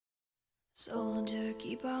Soldier,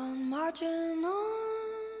 keep on marching on.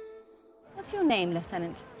 What's your name,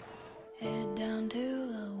 Lieutenant? Head down till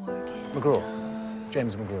the work is McGraw. done.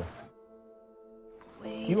 James McGraw.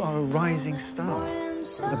 You are a rising star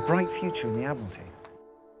with a bright future in the Admiralty.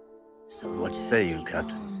 What say you,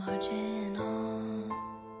 Captain? Marching on.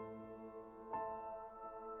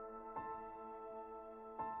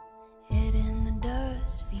 Head in the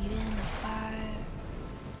dust, feet in the fire.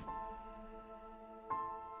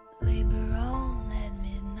 Labor on that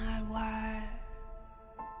midnight wire.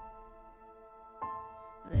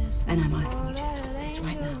 And I'm asking you to stop this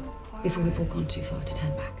right now, before we've all gone too far to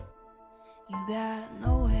turn back. You got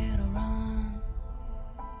nowhere to run.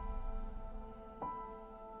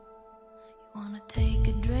 You wanna take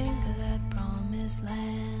a drink of that promised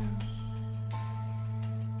land.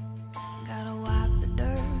 Gotta wipe the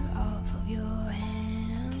dirt off of your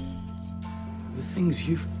hands. The things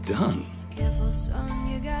you've done. Careful, son,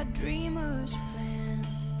 you got dreamers' plans.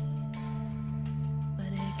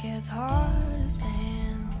 But it gets hard to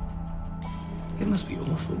stand. It must be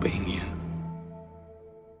awful being you.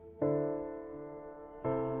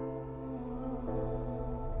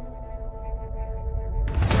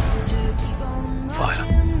 Soldier, keep on Fire.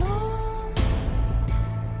 marching on.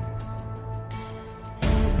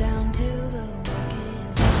 Head down till the work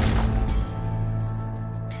is done.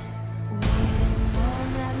 Waiting on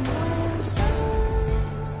that morning sun.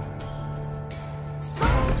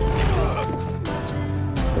 Soldier, keep on marching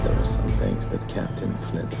on. But there are some things that Captain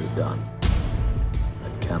Flint has done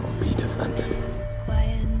that cannot be defended.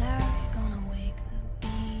 Quiet now, you're gonna wake the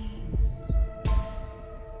beast.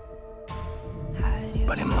 Hide your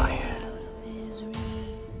But in my soul head, out of his reach.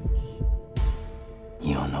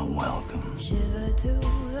 you're not welcome. Shiver to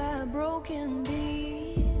that broken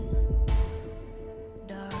beat.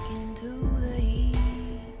 Dark into the heat.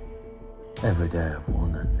 Every day I've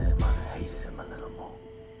worn that name, I've hated him a little more.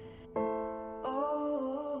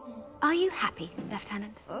 Oh, Are you happy,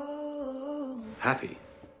 Lieutenant? oh, Happy?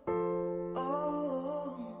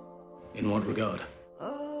 oh, In what regard?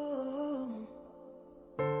 oh,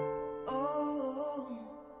 oh,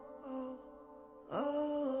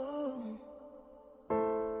 oh,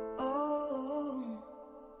 oh.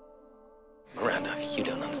 Miranda, you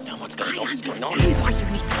don't understand what's going on. I understand why you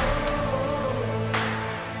need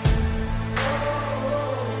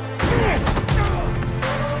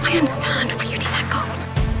I understand why you need that gold.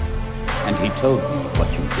 And he told me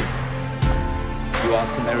what you did. You are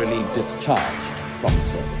summarily discharged from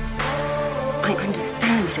service. I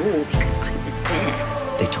understand it all because I was there.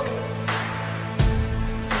 They took it.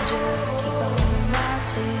 Soldier, keep on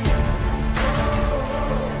marching. Keep on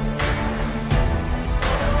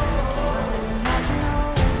marching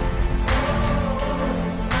on. Keep on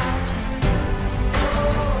marching.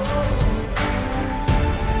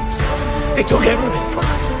 Soldier, They took everything from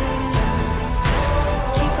us.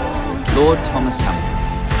 keep on. Lord Thomas Hamilton.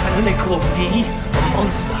 And then they called me a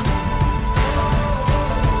monster.